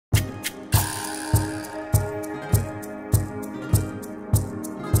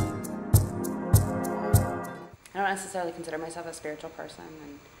necessarily consider myself a spiritual person,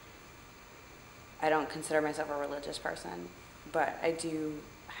 and I don't consider myself a religious person, but I do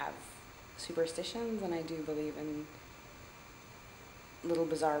have superstitions, and I do believe in little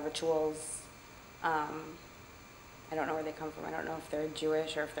bizarre rituals. I don't know where they come from. I don't know if they're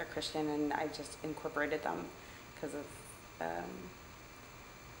Jewish or if they're Christian, and I just incorporated them because of I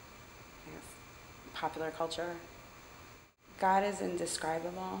guess, popular culture. God is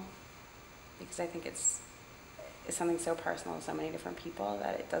indescribable because I think it's something so personal to so many different people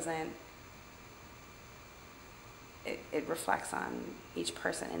that it doesn't, it reflects on each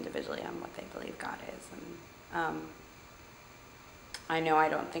person individually on what they believe God is. And I know I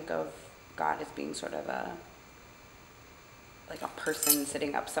don't think of God as being sort of like a person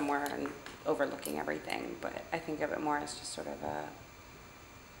sitting up somewhere and overlooking everything, but I think of it more as just sort of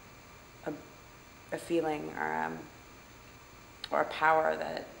a feeling or a power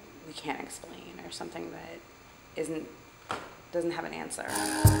that we can't explain, or something that doesn't have an answer.